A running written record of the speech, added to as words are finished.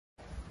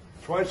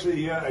Twice a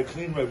year I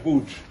clean my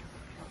boots,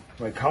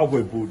 my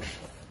cowboy boots.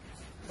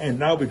 And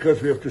now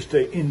because we have to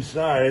stay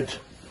inside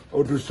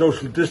or do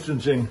social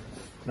distancing,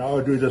 now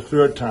I do it a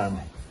third time.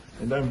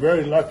 And I'm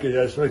very lucky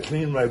as I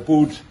clean my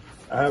boots.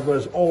 I have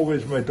as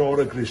always my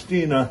daughter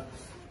Christina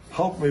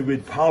help me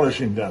with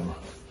polishing them.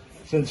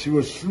 Since she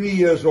was 3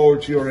 years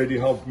old, she already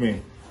helped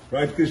me.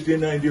 Right,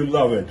 Christina? And you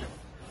love it.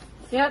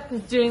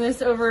 Yep, doing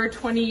this over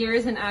 20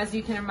 years, and as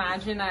you can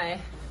imagine, I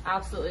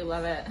absolutely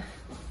love it.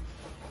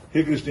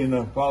 Here,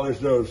 Christina, polish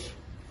those.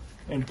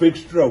 And big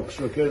strokes,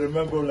 okay?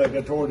 Remember, like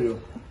I told you,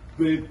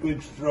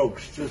 big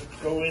strokes. Just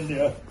go in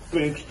there,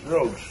 big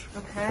strokes.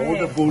 Okay. Hold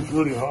the boots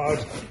really hard,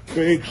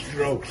 big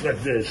strokes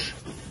like this.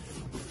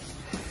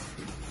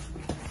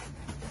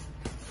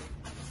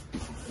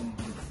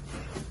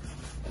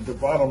 And the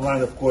bottom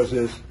line, of course,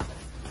 is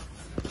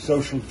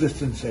social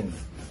distancing.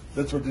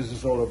 That's what this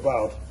is all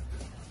about.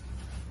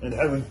 And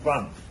having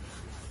fun.